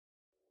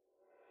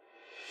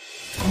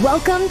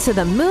Welcome to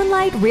the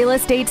Moonlight Real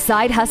Estate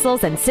Side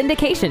Hustles and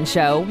Syndication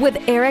Show with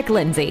Eric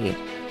Lindsay.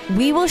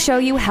 We will show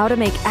you how to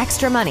make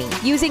extra money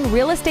using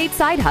real estate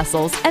side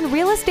hustles and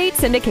real estate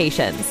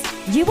syndications.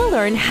 You will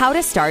learn how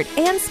to start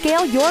and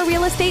scale your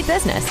real estate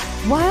business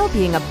while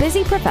being a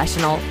busy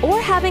professional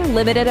or having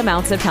limited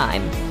amounts of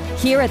time.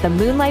 Here at the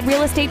Moonlight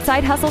Real Estate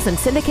Side Hustles and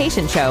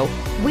Syndication Show,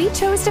 we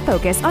chose to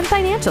focus on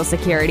financial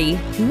security,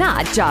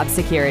 not job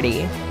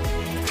security.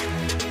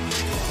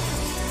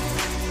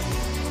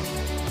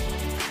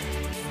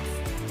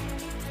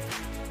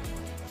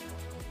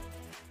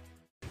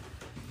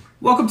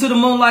 Welcome to the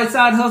Moonlight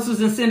Side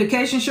Hustles and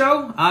Syndication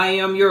Show. I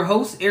am your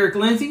host, Eric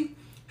Lindsay.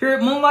 Here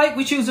at Moonlight,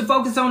 we choose to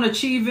focus on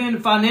achieving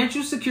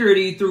financial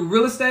security through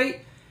real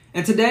estate.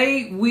 And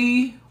today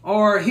we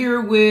are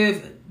here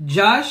with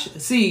Josh,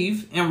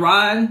 Siev, and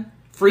Ryan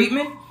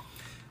Friedman.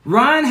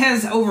 Ryan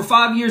has over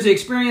 5 years of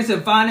experience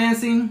in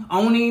financing,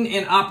 owning,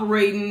 and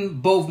operating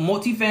both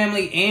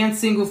multifamily and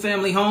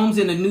single-family homes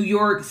in the New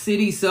York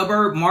City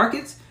suburb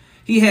markets.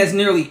 He has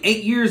nearly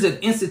 8 years of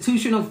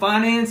institutional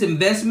finance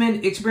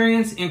investment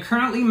experience and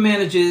currently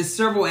manages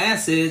several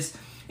assets,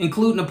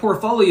 including a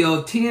portfolio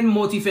of 10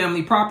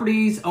 multifamily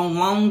properties on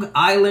Long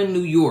Island,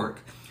 New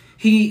York.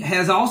 He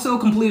has also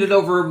completed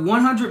over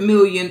 $100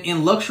 million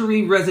in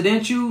luxury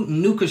residential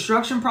new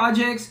construction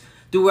projects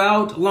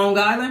throughout Long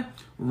Island.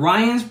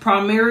 Ryan's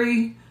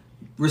primary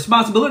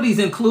responsibilities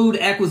include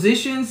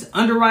acquisitions,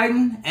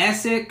 underwriting,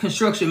 asset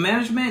construction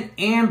management,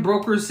 and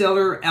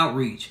broker-seller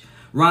outreach.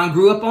 Ryan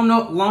grew up on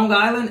Long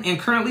Island and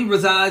currently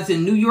resides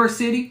in New York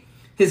City.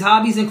 His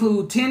hobbies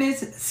include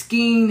tennis,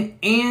 skiing,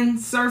 and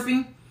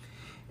surfing.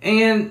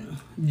 And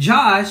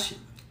Josh,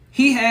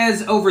 he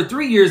has over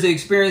 3 years of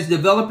experience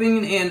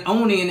developing and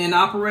owning and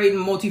operating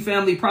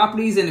multifamily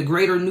properties in the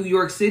greater New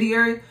York City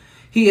area.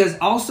 He has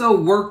also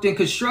worked in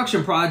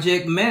construction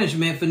project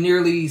management for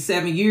nearly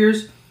 7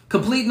 years,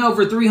 completing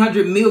over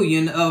 $300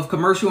 million of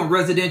commercial and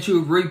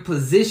residential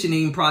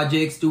repositioning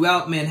projects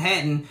throughout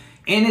Manhattan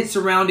and its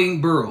surrounding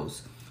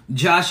boroughs.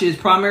 Josh's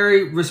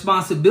primary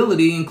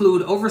responsibility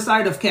include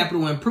oversight of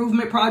capital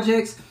improvement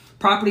projects,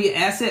 property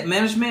asset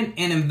management,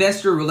 and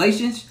investor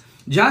relations.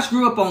 Josh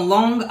grew up on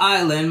Long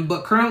Island,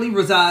 but currently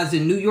resides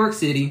in New York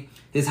City.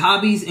 His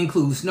hobbies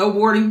include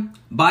snowboarding,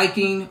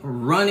 biking,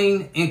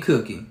 running, and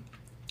cooking.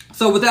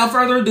 So without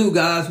further ado,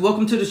 guys,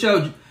 welcome to the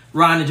show,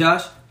 Ryan and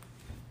Josh.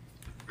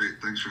 Great,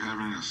 thanks for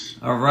having us.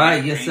 All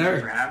right, yes, sir. Thank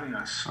you for having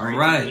us. All Great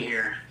right. to be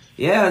here.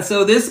 Yeah,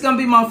 so this is gonna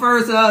be my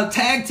first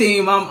tag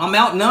team. I'm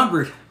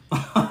outnumbered.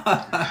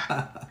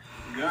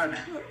 Good.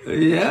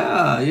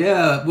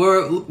 Yeah.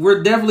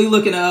 We're definitely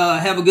looking to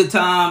have a good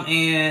time,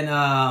 and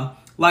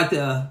like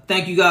to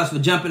thank you guys for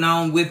jumping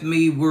on with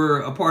me. We're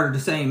a part of the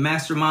same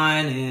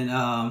mastermind,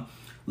 and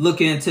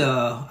looking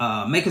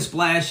to make a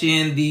splash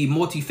in the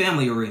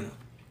multifamily arena.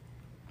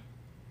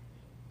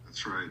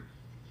 That's right.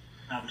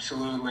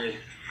 Absolutely.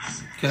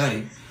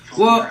 Okay. That's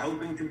what we're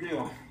hoping to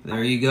do.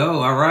 There you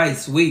go. All right,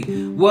 sweet.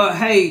 Well,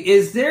 hey,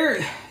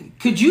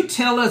 could you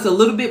tell us a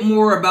little bit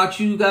more about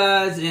you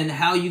guys and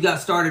how you got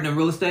started in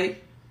real estate?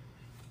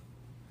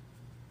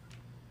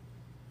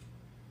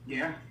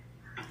 Yeah.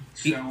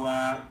 So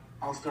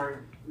I'll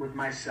start with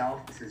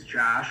myself. This is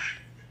Josh.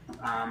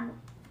 My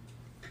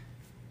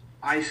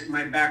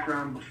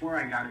background before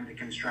I got into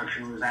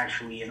construction was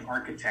actually in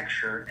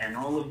architecture, and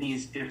all of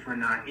these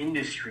different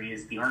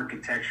industries, the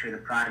architecture, the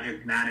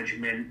project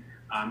management,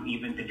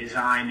 even the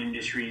design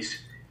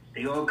industries,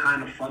 they all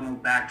kind of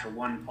funneled back to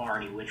one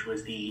party, which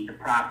was the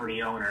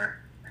property owner.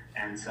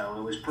 And so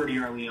it was pretty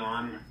early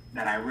on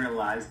that I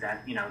realized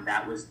that,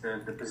 that was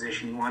the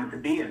position you wanted to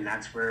be in.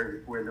 That's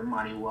where the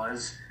money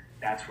was.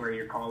 That's where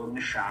you're calling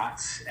the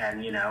shots.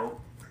 And,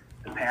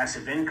 the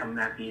passive income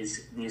that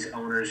these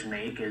owners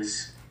make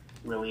is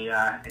really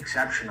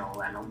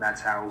exceptional. And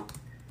that's how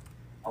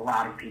a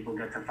lot of people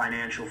get to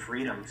financial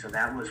freedom. So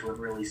that was what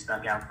really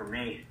stuck out for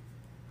me.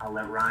 I'll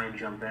let Ryan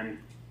jump in.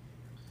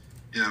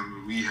 Yeah,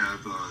 we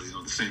have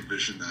the same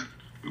vision that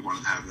we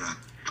wanted to have that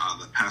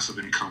passive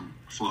income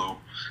flow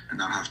and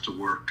not have to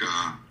work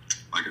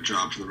like a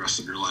job for the rest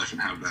of your life, and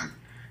have that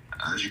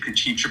as you can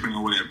keep chipping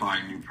away at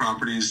buying new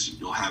properties,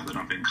 you'll have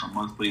enough income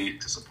monthly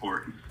to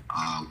support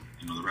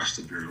the rest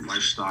of your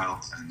lifestyle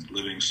and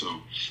living.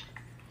 So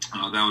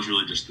that was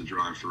really just the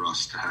drive for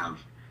us to have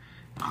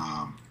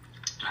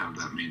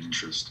that main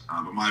interest.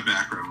 But my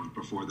background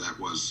before that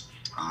was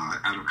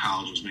out of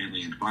college was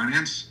mainly in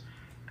finance.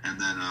 And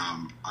then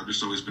I've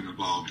just always been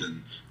involved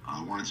in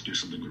wanting to do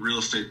something with real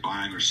estate,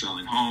 buying or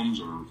selling homes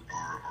or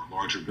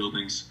larger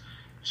buildings.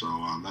 So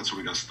that's where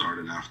we got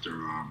started after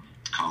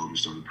college. We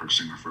started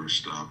purchasing our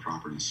first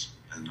properties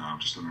and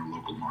just in our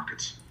local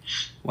markets.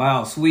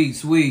 Wow, sweet.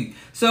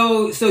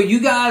 So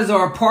you guys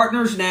are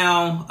partners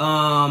now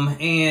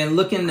and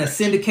looking to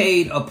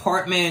syndicate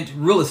apartment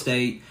real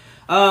estate.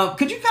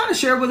 Could you kind of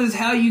share with us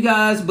how you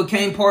guys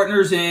became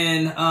partners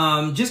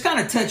and just kind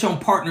of touch on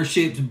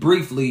partnerships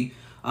briefly?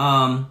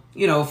 For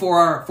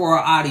our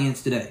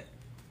audience today.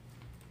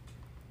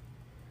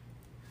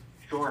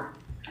 Sure.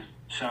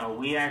 So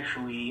we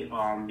actually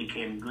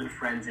became good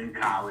friends in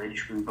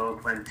college. We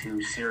both went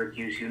to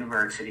Syracuse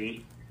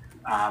University,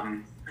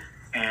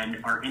 and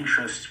our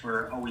interests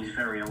were always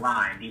very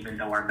aligned, even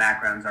though our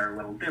backgrounds are a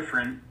little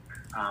different.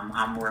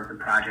 I'm more of the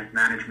project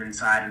management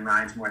side, and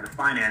Ryan's more the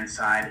finance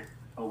side,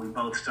 but we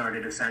both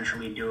started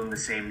essentially doing the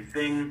same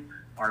thing.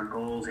 Our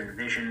goals and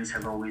visions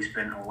have always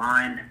been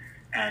aligned,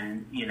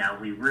 and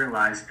we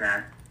realized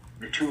that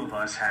the two of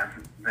us have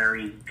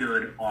very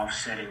good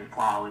offsetting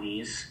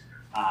qualities.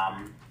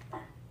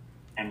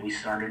 And we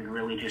started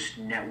really just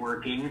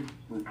networking.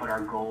 We put our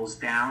goals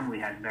down. We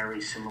had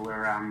very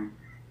similar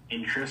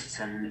interests,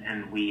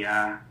 and we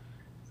have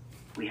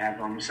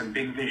some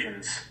big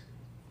visions.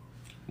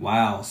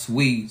 Wow,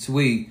 sweet.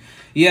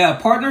 Yeah,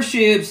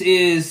 partnerships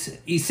is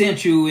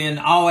essential in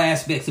all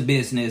aspects of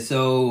business.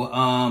 So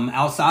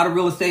outside of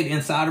real estate,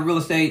 inside of real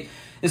estate,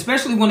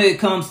 especially when it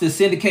comes to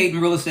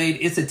syndicating real estate,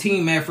 it's a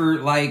team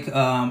effort, like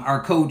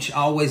our coach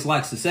always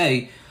likes to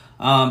say.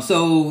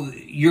 So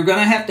you're going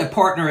to have to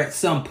partner at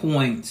some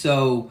point.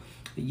 So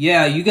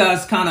yeah, you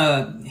guys kind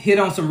of hit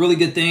on some really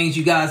good things.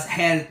 You guys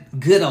had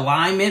good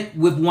alignment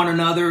with one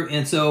another.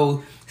 And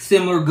so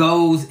similar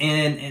goals,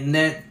 and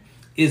that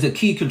is a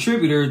key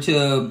contributor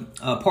to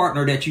a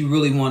partner that you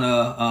really want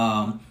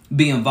to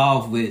be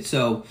involved with.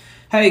 So,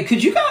 hey,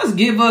 could you guys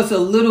give us a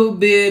little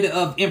bit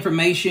of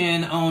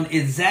information on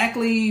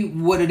exactly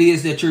what it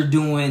is that you're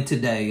doing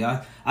today?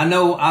 I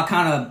know I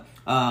kind of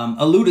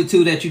alluded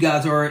to that you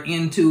guys are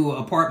into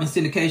apartment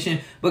syndication,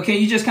 but can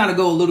you just kind of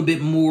go a little bit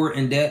more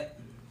in depth?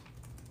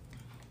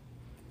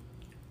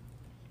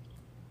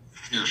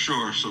 Yeah,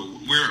 sure. So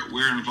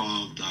we're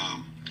involved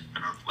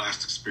in our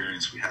last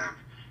experience we have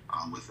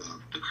with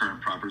the current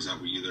properties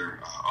that we either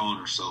own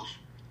or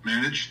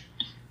self-manage.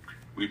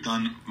 We've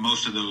done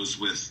most of those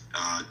with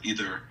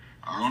either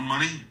our own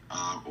money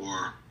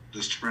or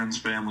just friends,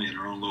 family, and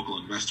our own local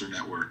investor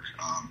network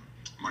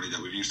money that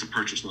we've used to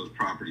purchase those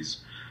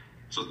properties.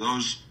 So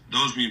those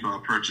we've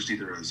purchased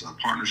either as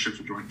partnerships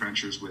or joint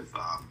ventures with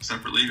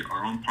separately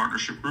our own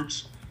partnership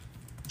groups.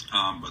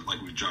 But like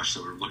Josh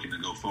said, we're looking to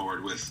go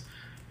forward with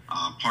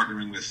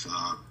partnering with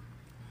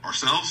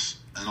ourselves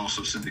and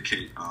also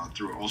syndicate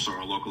through also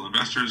our local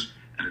investors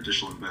and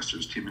additional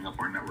investors, teaming up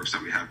our networks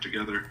that we have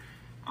together,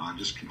 and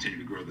just continue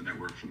to grow the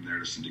network from there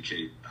to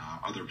syndicate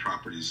other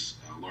properties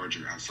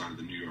larger outside of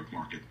the New York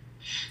market.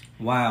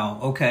 Wow.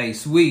 Okay.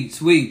 Sweet.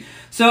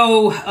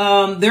 So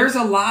there's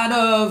a lot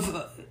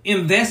of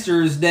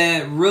investors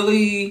that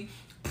really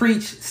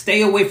preach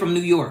stay away from New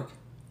York.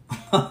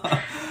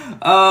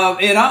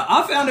 And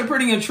I found it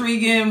pretty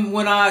intriguing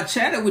when I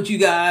chatted with you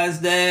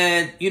guys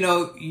that,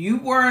 you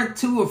weren't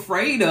too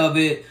afraid of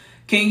it.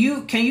 Can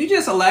you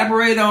just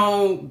elaborate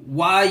on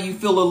why you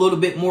feel a little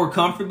bit more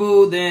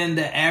comfortable than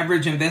the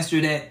average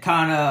investor that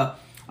kind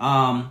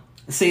of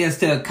says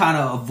to kind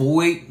of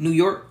avoid New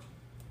York?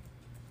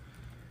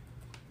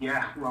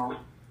 Yeah, well,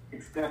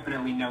 it's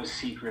definitely no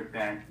secret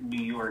that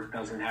New York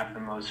doesn't have the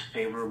most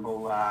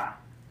favorable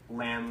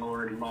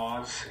landlord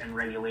laws and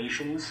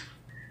regulations.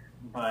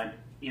 But,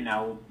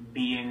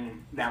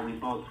 being that we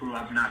both grew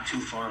up not too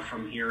far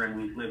from here and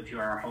we've lived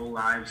here our whole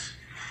lives,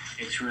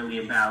 it's really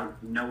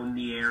about knowing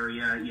the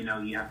area.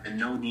 You have to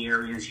know the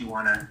areas you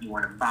want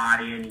to buy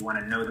in. You want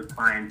to know the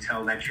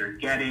clientele that you're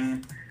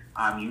getting.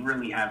 You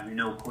really have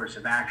no course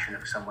of action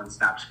if someone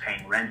stops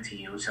paying rent to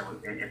you. So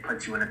it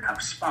puts you in a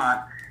tough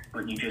spot,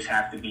 but you just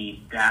have to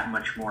be that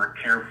much more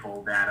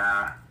careful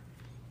that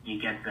you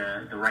get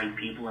the right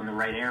people in the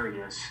right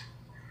areas.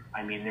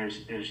 I mean,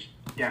 there's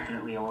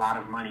definitely a lot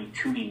of money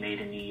to be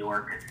made in New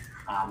York,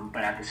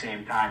 but at the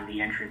same time,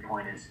 the entry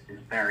point is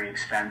very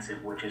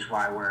expensive, which is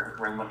why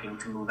we're looking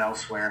to move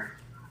elsewhere.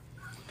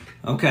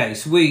 Okay,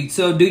 sweet.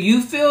 So do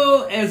you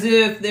feel as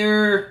if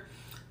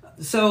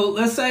so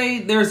let's say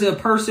there's a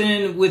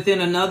person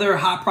within another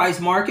high price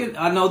market.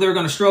 I know they're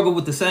going to struggle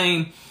with the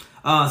same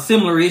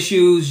similar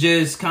issues,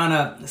 just kind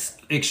of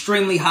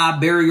extremely high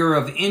barrier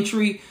of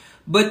entry.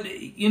 But,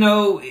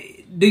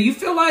 do you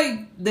feel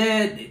like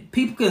that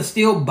people can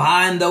still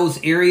buy in those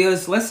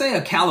areas? Let's say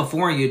a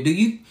California. Do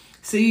you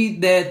see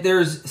that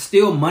there's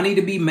still money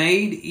to be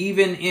made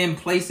even in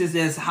places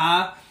as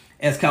high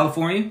as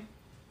California?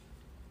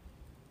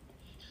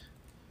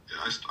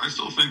 Yeah, I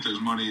still think there's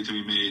money to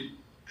be made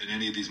in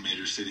any of these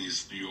major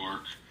cities, New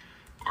York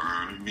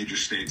or major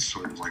states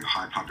where there's like a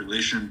high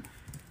population.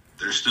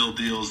 There's still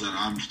deals that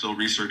I'm still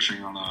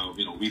researching on a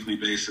weekly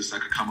basis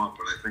that could come up,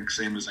 but I think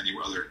same as any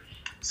other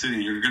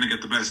city, you're going to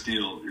get the best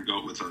deal. You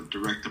go with a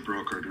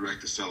direct-to-broker,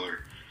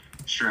 direct-to-seller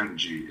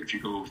strategy. If you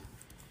go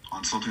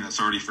on something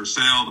that's already for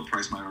sale, the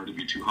price might already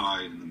be too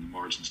high and then the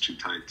margin's too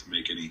tight to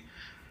make any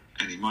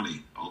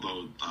money.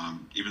 Although,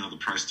 even though the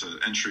price to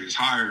entry is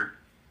higher,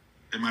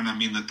 it might not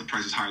mean that the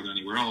price is higher than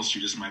anywhere else. You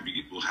just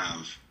will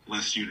have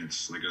less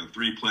units, like a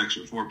 3-plex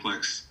or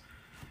 4-plex.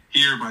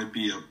 Here might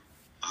be a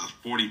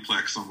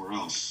 40-plex somewhere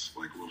else,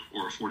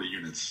 or 40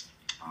 units.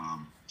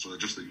 So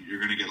you're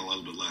going to get a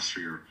little bit less for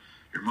your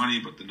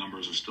money, but the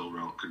numbers are still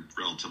could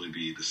relatively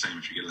be the same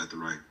if you get it at the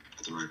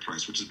right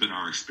price, which has been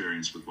our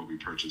experience with what we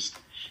purchased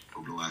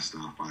over the last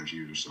 5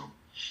 years or so.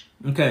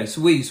 Okay,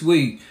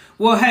 sweet.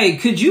 Well, hey,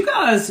 could you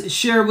guys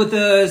share with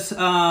us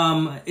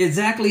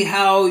exactly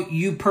how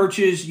you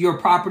purchased your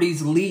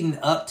properties leading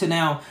up to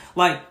now?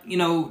 Like,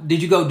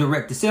 did you go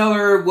direct to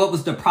seller? What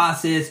was the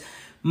process?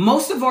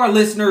 Most of our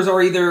listeners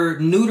are either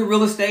new to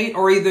real estate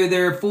or either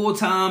they're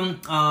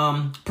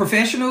full-time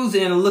professionals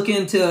and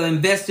looking to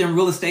invest in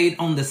real estate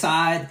on the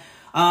side.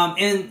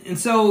 And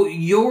so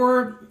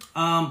your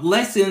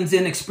lessons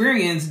and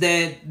experience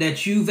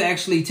that you've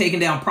actually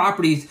taken down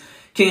properties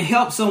can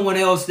help someone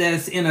else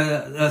that's in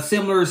a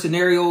similar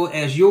scenario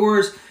as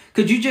yours.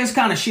 Could you just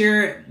kind of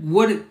share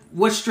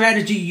what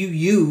strategy you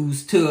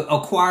use to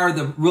acquire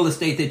the real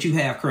estate that you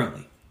have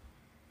currently?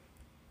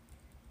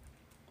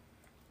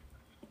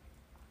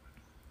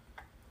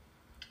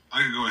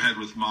 I could go ahead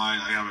with mine.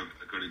 I have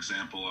a good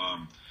example.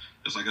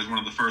 Just like as one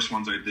of the first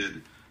ones I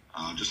did,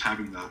 just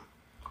having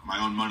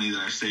my own money that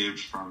I saved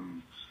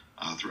from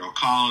throughout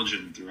college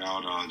and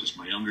throughout just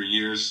my younger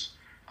years.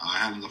 I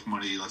had enough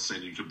money, let's say,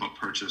 that you could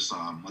purchase,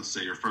 let's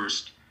say, your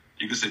first,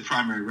 you could say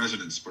primary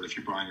residence, but if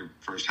you're buying your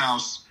first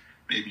house,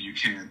 maybe you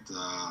can't,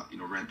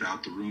 rent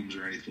out the rooms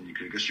or anything.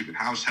 I guess you could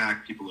house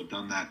hack. People have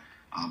done that.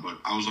 But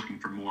I was looking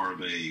for more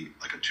of a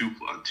two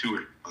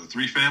or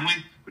three family,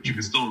 but you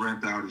can still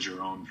rent out as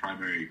your own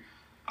primary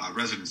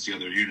residence the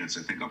other units.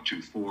 I think up to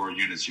 4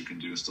 units you can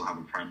do and still have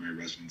a primary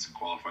residence and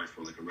qualify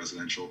for like a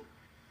residential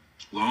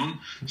loan. Okay.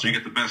 So you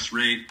get the best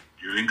rate,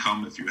 your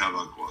income. If you have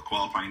a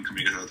qualifying income,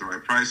 you get it at the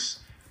right price.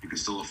 You can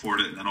still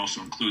afford it, and then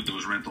also include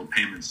those rental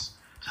payments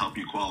to help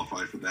you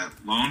qualify for that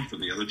loan for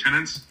the other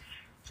tenants.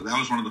 So that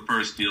was one of the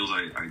first deals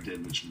I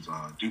did, which was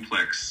a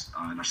duplex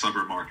in a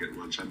suburb market,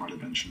 which I might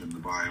have mentioned in the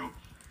bio.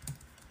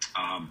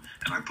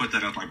 And I put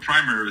that as my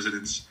primary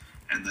residence.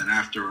 And then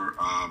after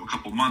a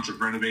couple months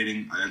of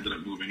renovating, I ended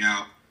up moving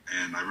out,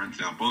 and I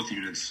rented out both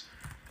units.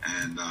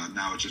 And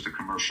now it's just a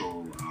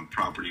commercial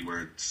property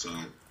where it's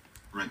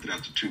rented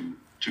out to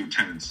two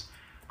tenants.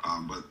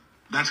 But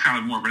that's kind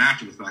of more of an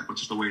after the fact, but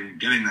just the way of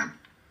getting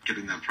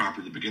that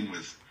property to begin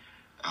with.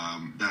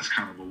 That's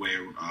kind of a way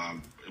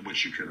in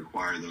which you could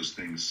acquire those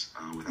things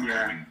without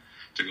having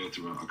to go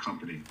through a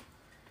company.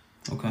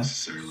 Okay.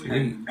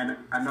 Necessarily. And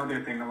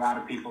another thing a lot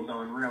of people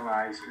don't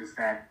realize is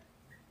that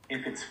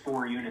if it's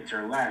 4 units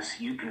or less,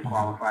 you can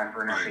qualify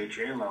for an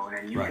FHA loan,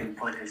 and you can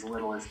put as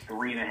little as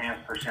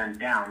 3.5%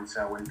 down.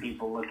 So when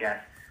people look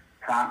at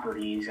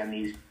properties and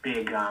these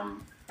big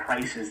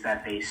prices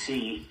that they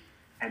see,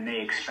 and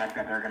they expect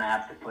that they're going to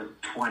have to put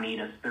 20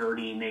 to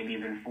 30, maybe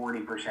even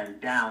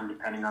 40% down,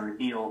 depending on the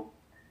deal,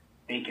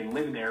 they can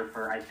live there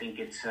for, I think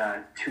it's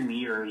 2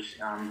 years.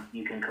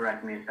 You can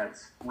correct me if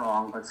that's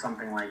wrong, but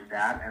something like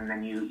that. And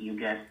then you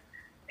get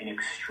an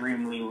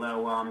extremely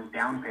low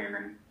down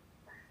payment.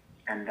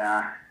 And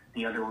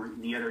the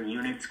other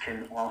units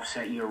can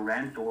offset your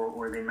rent,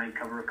 or they might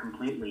cover it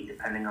completely,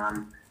 depending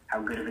on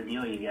how good of a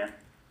deal you get.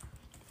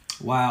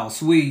 Wow,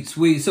 sweet.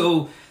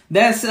 So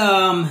that's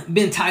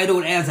been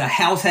titled as a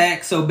house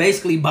hack. So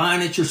basically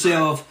buying it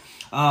yourself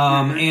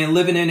and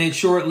living in it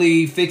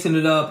shortly, fixing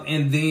it up,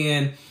 and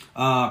then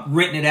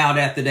renting it out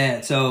after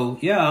that. So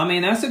yeah, I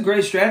mean, that's a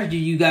great strategy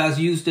you guys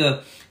use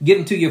to get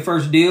into your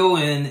first deal,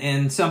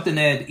 and something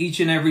that each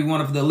and every one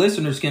of the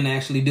listeners can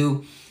actually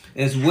do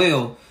as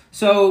well.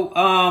 So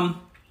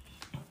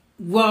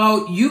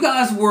while you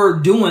guys were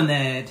doing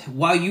that,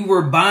 while you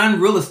were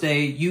buying real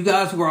estate, you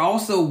guys were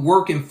also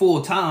working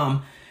full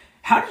time.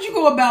 How did you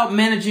go about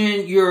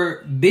managing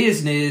your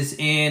business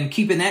and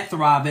keeping that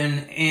thriving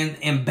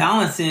and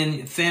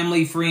balancing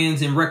family,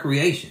 friends, and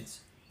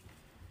recreations?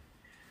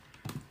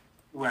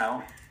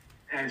 Well,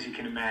 as you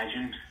can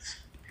imagine,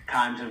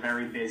 times are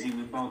very busy.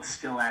 We both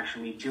still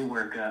actually do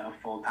work a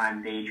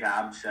full-time day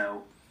job.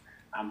 So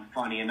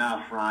funny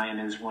enough, Ryan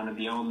is one of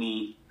the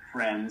only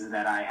friends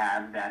that I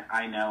have that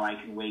I know I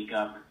can wake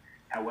up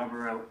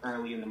however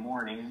early in the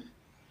morning,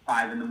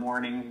 5 in the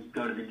morning,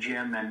 go to the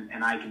gym,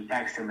 and I can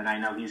text him, and I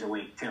know he's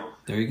awake too.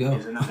 There you go.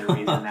 There's another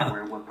reason that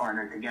we're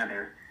partnered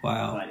together.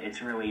 Wow. But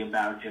it's really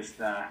about just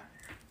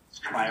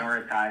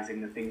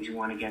prioritizing the things you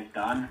want to get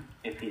done.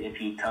 If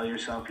you tell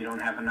yourself you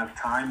don't have enough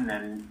time,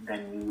 then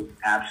you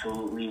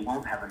absolutely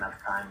won't have enough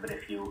time. But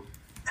if you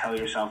tell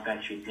yourself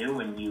that you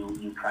do, and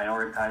you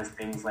prioritize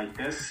things like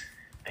this,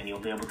 then you'll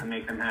be able to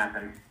make them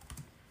happen.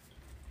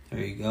 There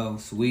you go.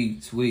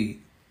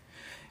 Sweet.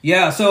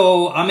 Yeah,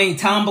 so, I mean,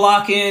 time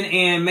blocking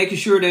and making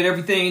sure that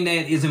everything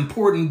that is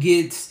important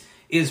gets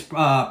is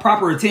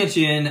proper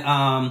attention.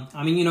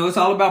 I mean, it's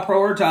all about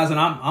prioritizing.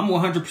 I'm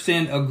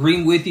 100%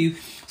 agreeing with you.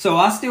 So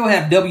I still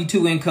have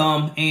W-2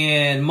 income,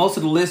 and most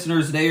of the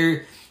listeners,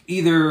 they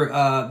either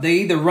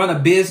run a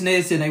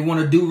business and they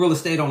want to do real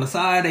estate on the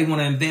side, they want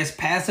to invest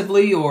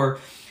passively, or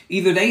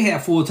either they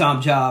have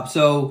full-time jobs.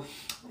 So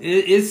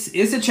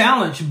it's a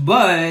challenge,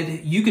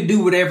 but you can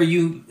do whatever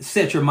you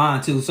set your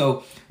mind to.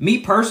 So me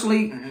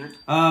personally,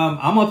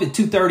 I'm up at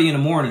 2:30 in the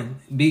morning.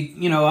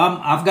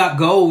 I've got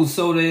goals,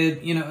 so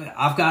that,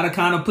 I've got to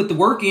kind of put the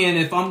work in.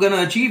 If I'm going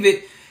to achieve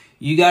it,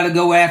 you got to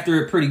go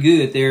after it pretty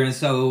good there. And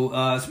so,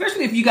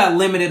 especially if you got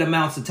limited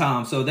amounts of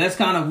time. So that's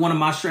kind of one of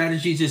my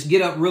strategies. Just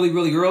get up really,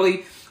 really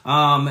early.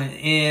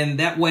 And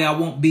that way I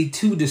won't be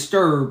too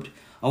disturbed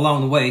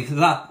along the way, because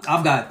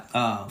I've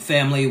got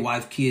family,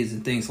 wife, kids,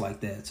 and things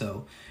like that.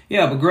 So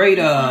yeah, but great.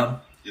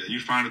 Yeah,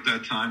 you find at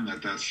that time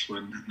that's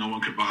when no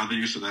one could bother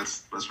you, so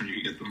that's when you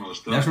can get the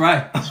most done. That's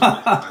right. That's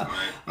what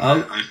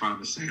I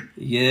find the same.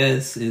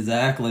 Yes,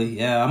 exactly.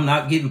 Yeah, I'm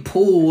not getting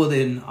pulled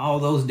and all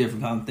those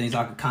different kind of things.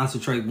 I can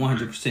concentrate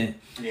 100%.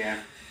 Yeah.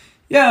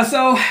 Yeah,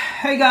 so,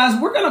 hey guys,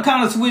 we're going to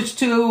kind of switch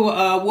to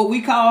what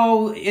we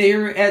call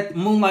here at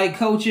Moonlight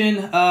Coaching.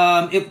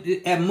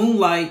 At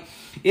Moonlight,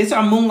 it's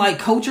our Moonlight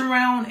Coaching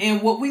Round.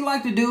 And what we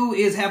like to do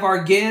is have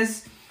our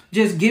guests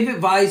just give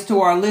advice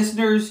to our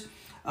listeners.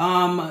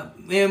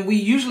 And we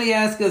usually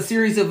ask a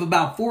series of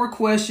about 4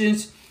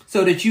 questions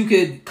so that you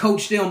could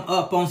coach them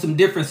up on some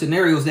different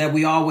scenarios that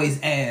we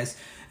always ask.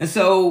 And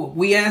so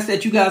we ask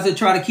that you guys would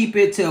try to keep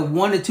it to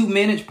 1 to 2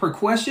 minutes per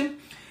question.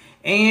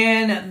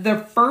 And the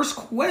first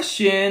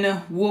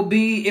question will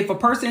be, if a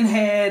person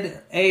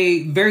had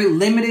a very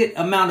limited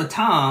amount of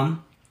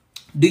time,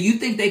 do you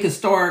think they could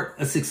start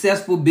a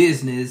successful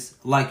business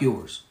like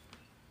yours?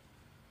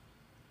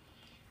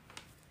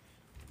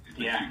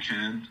 Yeah, you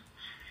can.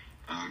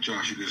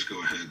 Josh, you just go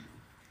ahead.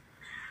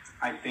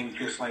 I think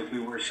just like we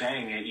were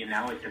saying,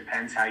 it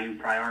depends how you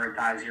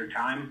prioritize your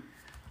time.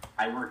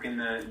 I work in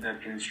the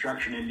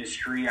construction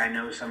industry. I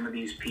know some of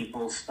these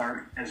people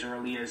start as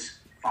early as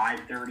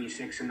 5:30,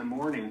 6 in the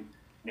morning.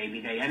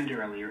 Maybe they end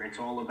earlier. It's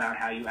all about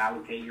how you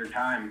allocate your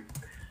time.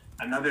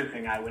 Another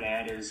thing I would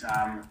add is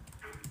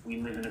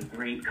we live in a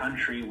great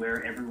country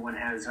where everyone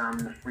has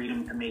the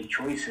freedom to make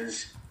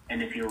choices.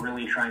 And if you're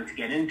really trying to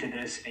get into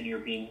this and you're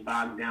being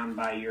bogged down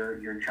by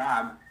your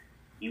job,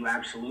 you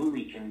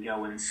absolutely can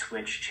go and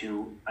switch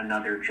to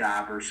another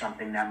job or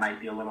something that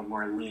might be a little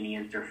more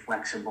lenient or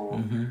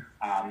flexible,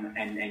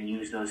 and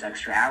use those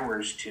extra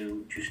hours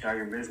to start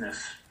your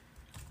business.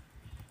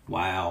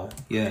 Wow.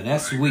 Yeah,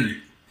 that's sweet.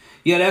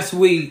 Yeah, that's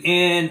sweet.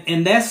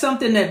 And that's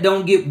something that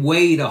don't get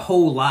weighed a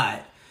whole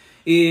lot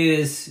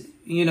is,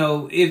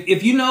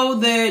 if you know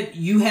that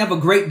you have a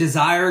great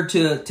desire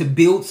to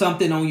build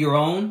something on your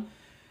own,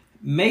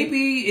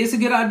 maybe it's a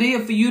good idea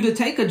for you to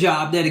take a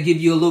job that'll give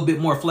you a little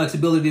bit more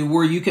flexibility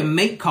where you can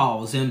make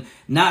calls and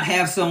not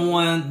have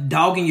someone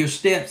dogging your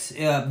steps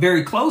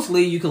very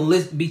closely. You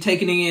can be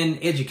taking in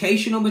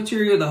educational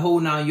material, the whole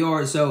 9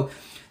 yards. So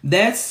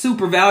that's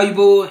super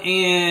valuable,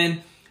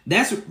 and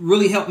that's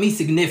really helped me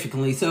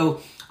significantly. So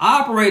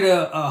I operate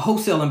a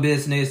wholesaling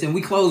business, and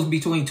we close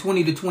between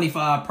 20 to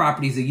 25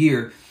 properties a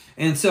year.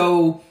 And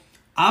so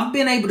I've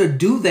been able to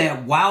do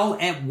that while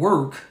at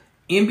work,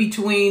 in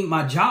between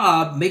my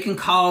job, making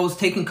calls,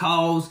 taking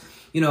calls.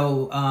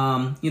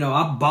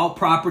 I bought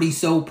property,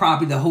 sold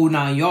property, the whole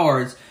 9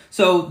 yards.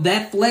 So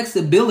that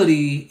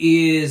flexibility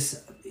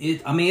it's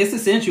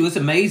essential. It's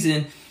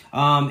amazing.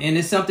 And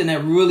it's something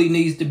that really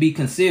needs to be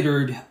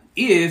considered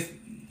if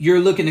you're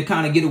looking to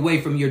kind of get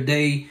away from your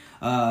day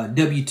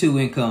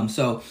W-2 income.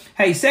 So,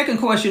 hey, second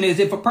question is,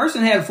 if a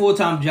person had a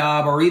full-time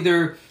job or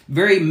either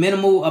very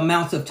minimal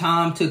amounts of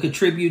time to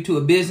contribute to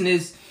a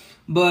business,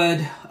 but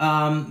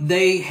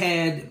they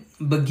had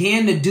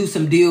began to do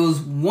some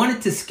deals,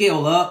 wanted to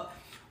scale up,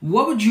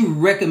 what would you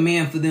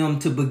recommend for them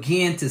to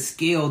begin to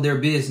scale their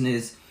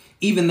business,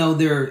 even though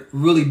they're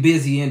really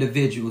busy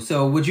individuals?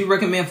 So would you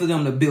recommend for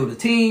them to build a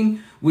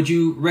team? Would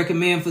you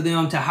recommend for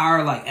them to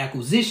hire like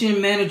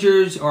acquisition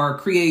managers or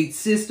create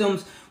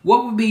systems?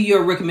 What would be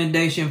your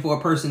recommendation for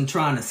a person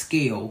trying to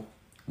scale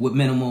with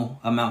minimal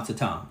amounts of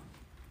time?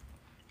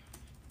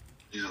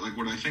 Yeah, like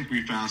what I think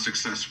we found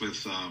success with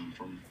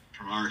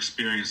from our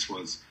experience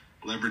was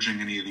leveraging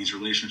any of these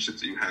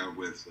relationships that you have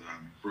with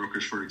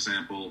brokers, for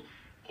example,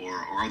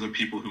 or other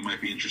people who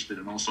might be interested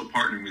in also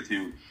partnering with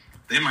you.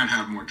 They might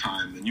have more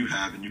time than you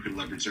have, and you could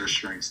leverage their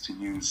strengths to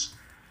use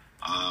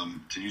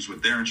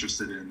what they're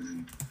interested in,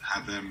 and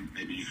have them,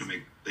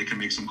 they can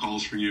make some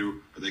calls for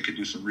you, or they could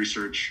do some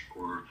research,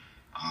 or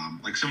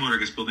similar, I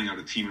guess, building out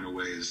a team in a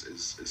way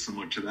is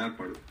similar to that,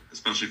 but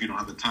especially if you don't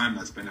have the time,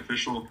 that's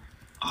beneficial.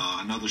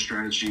 Another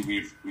strategy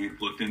we've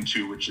looked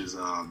into, which is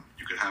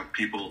you could have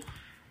people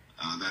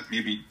that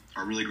maybe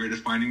are really great at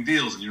finding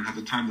deals, and you don't have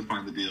the time to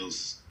find the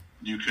deals.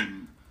 You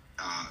can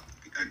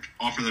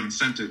offer them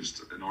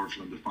incentives in order for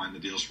them to find the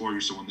deals for you,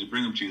 so when they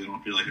bring them to you, they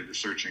don't feel like they're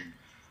just searching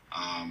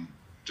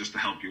just to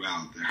help you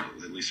out.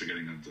 At least they're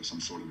getting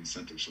some sort of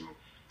incentive. So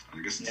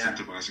I guess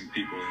incentivizing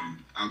people and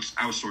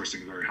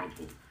outsourcing is very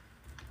helpful.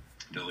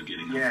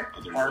 Delegating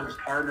other roles.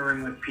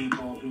 Partnering with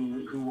people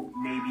who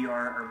maybe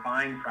are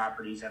buying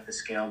properties at the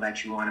scale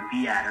that you want to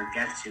be at or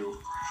get to.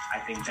 I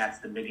think that's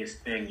the biggest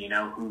thing,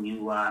 who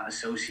you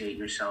associate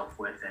yourself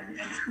with and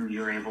who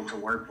you're able to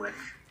work with.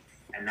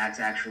 And that's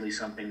actually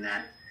something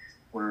that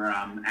we're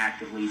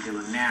actively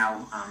doing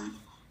now,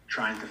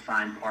 trying to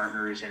find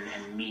partners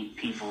and meet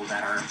people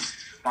that are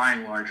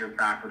buying larger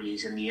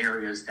properties in the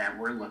areas that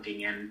we're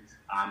looking in,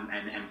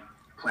 and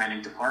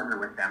planning to partner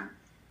with them.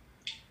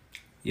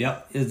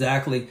 Yep,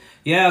 exactly.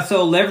 Yeah,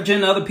 so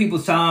leveraging other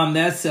people's time,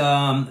 that's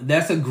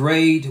a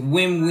great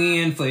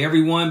win-win for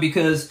everyone,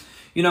 because,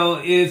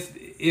 if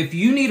if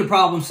you need a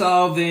problem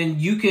solved and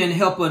you can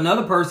help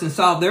another person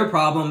solve their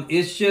problem,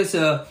 it's just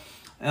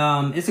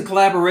it's a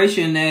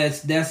collaboration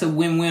that's a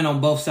win-win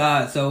on both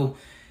sides. So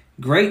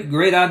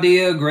great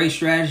idea, great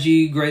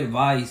strategy, great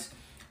advice.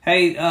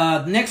 Hey,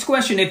 next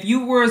question. If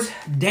you were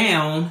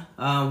down,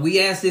 we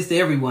ask this to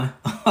everyone.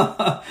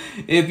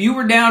 If you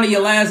were down to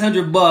your last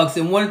 $100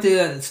 and wanted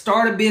to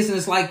start a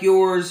business like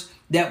yours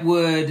that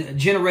would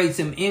generate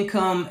some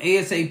income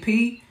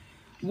ASAP,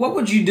 what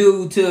would you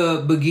do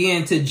to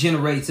begin to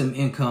generate some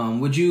income?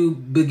 Would you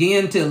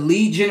begin to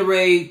lead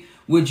generate?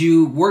 Would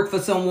you work for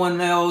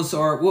someone else?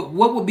 Or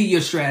what would be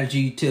your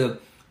strategy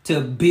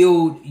to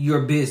build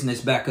your business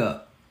back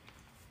up?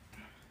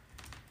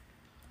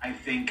 I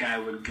think I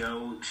would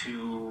go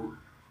to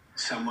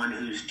someone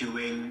who's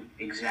doing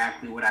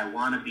exactly what I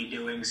want to be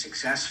doing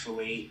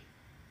successfully.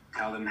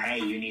 Tell them, hey,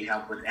 you need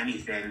help with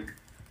anything.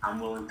 I'm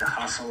willing to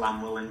hustle.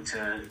 I'm willing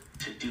to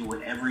do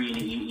whatever you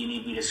need. You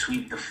need me to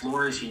sweep the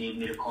floors. You need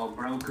me to call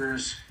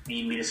brokers.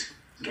 You need me to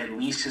get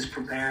leases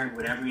prepared.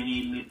 Whatever you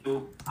need me to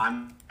do,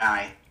 I'm the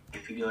guy.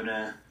 If you go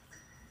to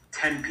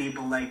 10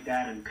 people like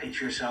that and pitch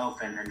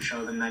yourself and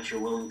show them that you're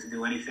willing to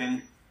do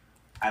anything,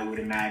 I would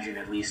imagine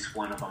at least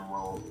one of them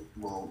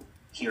will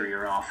hear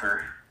your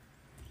offer.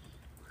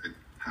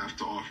 I have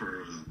to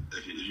offer,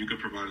 if you could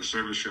provide a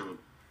service, show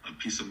a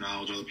piece of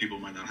knowledge other people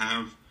might not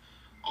have,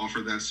 offer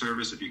that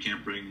service. If you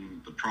can't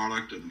bring the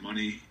product or the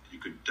money, you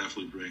could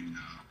definitely bring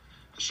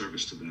a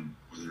service to them,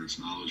 whether it's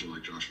knowledge or,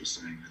 like Josh was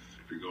saying,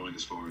 if you're going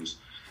as far as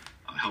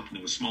helping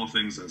them with small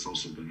things, that's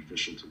also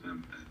beneficial to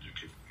them, and you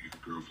could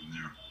grow from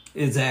there.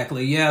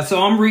 Exactly. Yeah.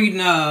 So I'm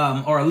reading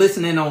or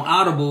listening on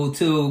Audible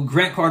to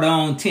Grant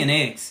Cardone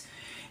 10X.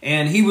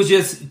 And he was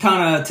just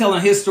kind of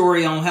telling his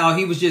story on how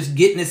he was just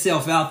getting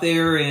himself out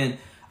there and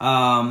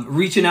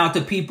reaching out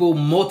to people,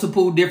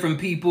 multiple different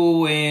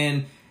people,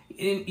 and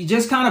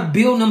just kind of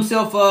building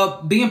himself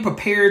up, being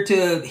prepared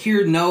to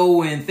hear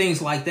no and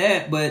things like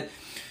that. But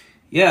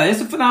yeah,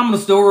 it's a phenomenal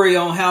story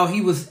on how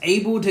he was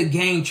able to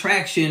gain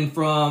traction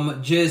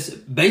from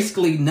just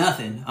basically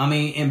nothing. I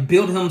mean, and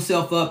build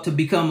himself up to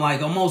become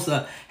like almost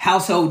a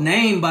household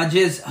name by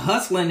just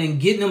hustling and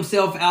getting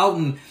himself out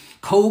and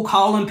cold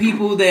calling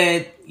people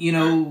that, you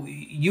know,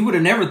 you would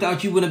have never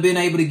thought you would have been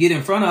able to get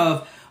in front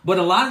of. But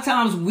a lot of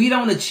times we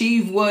don't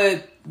achieve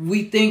what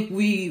we think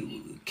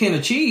we can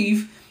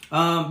achieve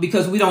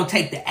because we don't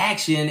take the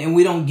action and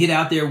we don't get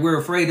out there. We're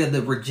afraid of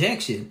the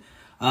rejection.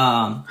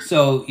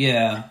 So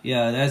yeah,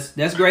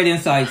 that's great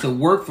insight. So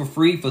work for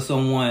free for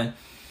someone.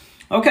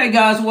 Okay,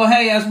 guys. Well,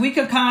 hey, as we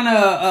could kind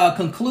of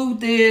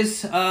conclude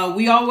this,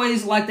 we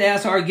always like to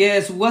ask our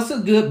guests, what's a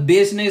good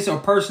business or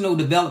personal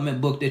development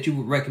book that you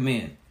would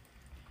recommend?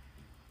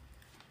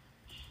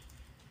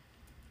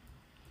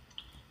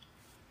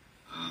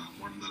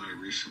 One that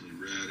I recently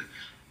read.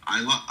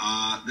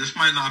 This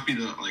might not be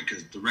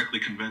as directly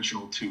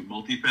conventional to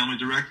multifamily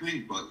directly,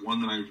 but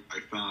one that I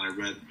found I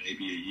read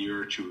maybe a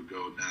year or two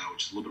ago now,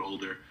 which is a little bit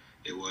older.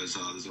 It was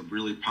there's a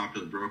really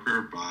popular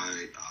broker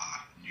by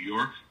New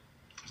York.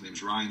 His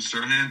name's Ryan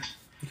Serhant.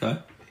 Okay.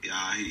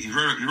 Yeah, he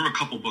wrote a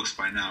couple books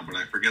by now, but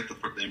I forget the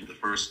name of the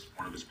first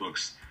one of his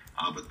books.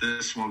 But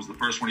this one was the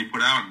first one he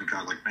put out, and it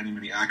got like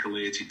many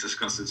accolades. He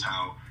discusses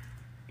how,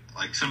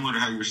 like similar to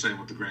how you were saying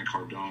with the Grant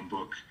Cardone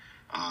book.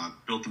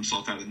 Built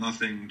himself out of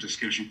nothing,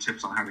 just gives you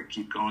tips on how to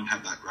keep going,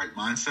 have that right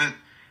mindset,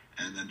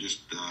 and then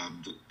just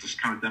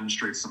kind of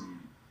demonstrate some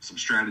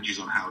strategies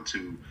on how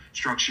to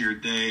structure your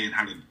day and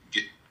how to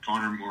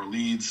garner more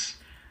leads,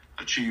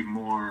 achieve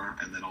more,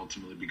 and then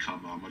ultimately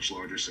become a much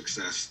larger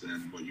success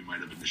than what you might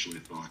have initially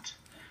thought.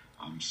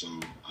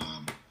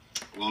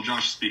 While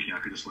Josh is speaking, I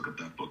could just look up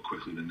that book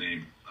quickly, the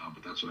name,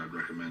 but that's what I'd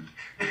recommend.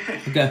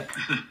 Okay.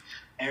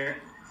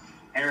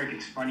 Eric,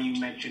 it's funny you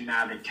mentioned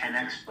now the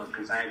 10X book,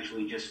 because I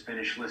actually just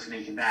finished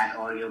listening to that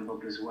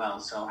audiobook as well,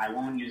 so I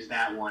won't use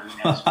that one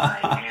as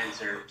my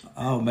answer.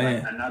 Oh,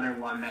 man. But another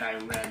one that I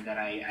read that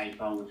I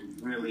thought was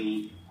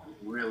really,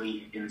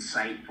 really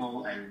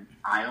insightful and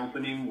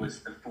eye-opening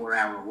was The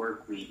 4-Hour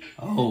Work Week.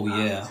 Oh,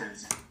 yeah.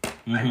 Since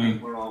I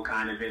think we're all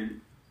kind of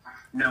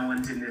no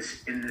one's in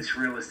this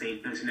real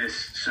estate business,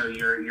 so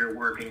you're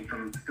working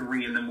from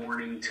 3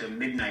 a.m. to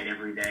midnight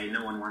every day.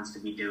 No one wants to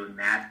be doing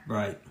that.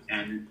 Right.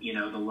 And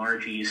the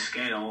larger you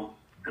scale,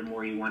 the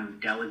more you want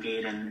to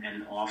delegate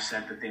and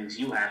offset the things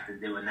you have to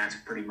do, and that's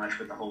pretty much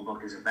what the whole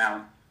book is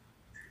about.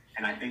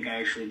 And I think I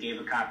actually gave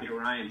a copy to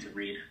Ryan to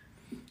read.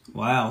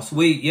 Wow,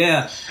 sweet.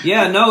 Yeah.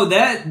 No,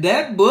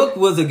 that book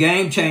was a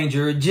game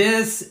changer.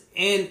 Just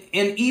and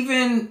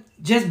even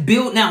just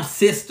building out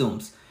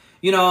systems.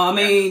 I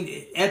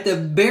mean, at the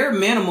bare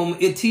minimum,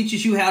 it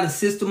teaches you how to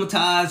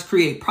systematize,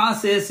 create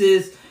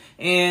processes,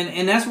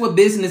 and that's what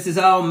business is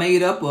all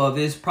made up of,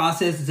 is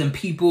processes and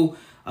people.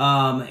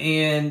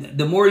 And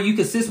the more you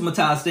can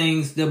systematize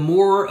things, the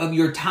more of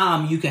your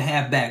time you can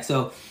have back.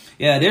 So,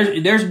 yeah,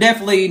 there's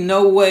definitely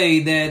no way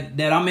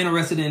that I'm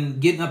interested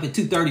in getting up at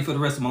 2:30 for the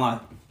rest of my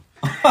life.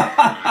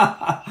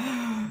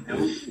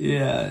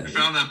 Yeah. I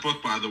found that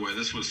book, by the way.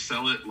 This was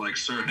Sell It Like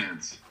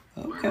Sirhan's.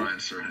 by Ryan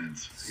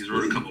Serhant. He's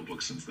wrote a couple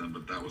books since then,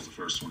 but that was the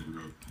first one he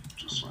wrote,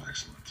 which was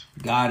excellent.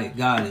 Got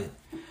it.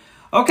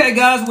 Okay,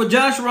 guys. Well,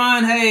 Josh,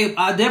 Ryan, hey,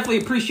 I definitely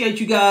appreciate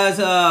you guys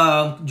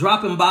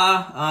dropping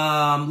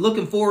by.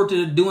 Looking forward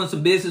to doing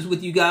some business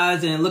with you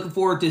guys and looking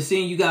forward to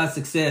seeing you guys'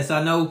 success.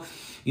 I know,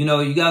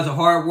 you guys are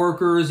hard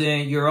workers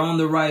and you're on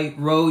the right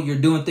road. You're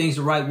doing things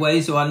the right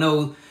way. So I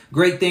know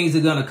great things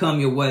are going to come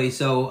your way.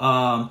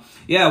 So,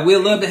 yeah, we'd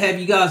love to have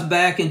you guys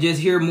back and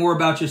just hear more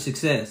about your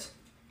success.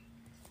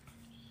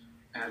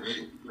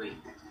 Absolutely.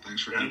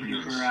 Thanks for Thank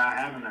you for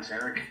having us,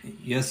 Eric.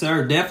 Yes,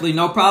 sir. Definitely.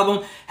 No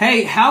problem.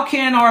 Hey, how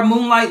can our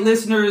Moonlight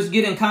listeners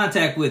get in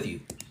contact with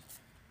you?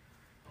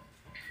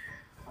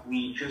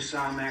 We just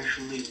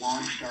actually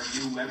launched our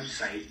new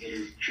website. It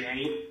is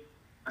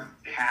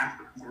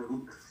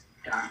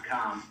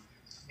jcapgroup.com.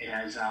 It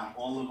has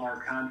all of our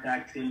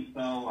contact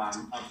info, up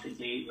to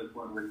date with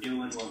what we're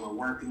doing, what we're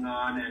working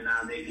on, and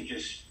they could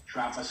just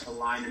drop us a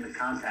line in the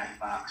contact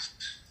box.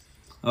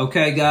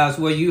 Okay, guys.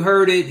 Well, you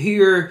heard it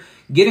here.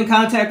 Get in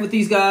contact with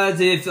these guys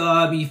if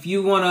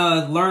you want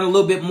to learn a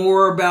little bit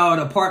more about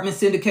apartment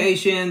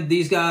syndication.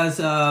 These guys,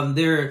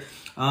 they're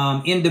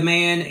in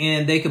demand,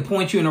 and they can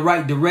point you in the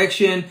right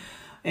direction.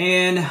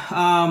 And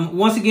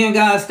once again,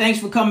 guys, thanks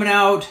for coming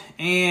out.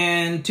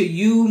 And to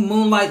you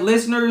Moonlight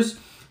listeners,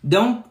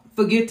 don't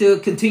forget to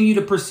continue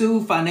to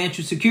pursue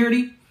financial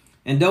security,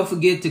 and don't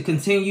forget to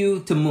continue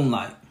to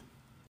moonlight.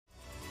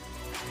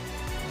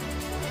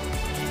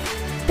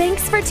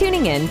 Thanks for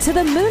tuning in to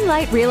the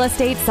Moonlight Real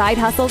Estate Side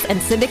Hustles and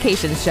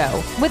Syndications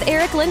Show with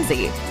Eric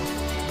Lindsay.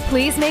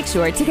 Please make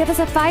sure to give us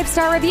a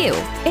 5-star review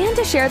and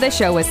to share the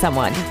show with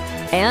someone.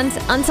 And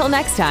until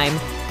next time,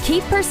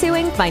 keep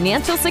pursuing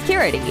financial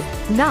security,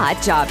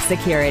 not job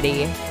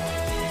security.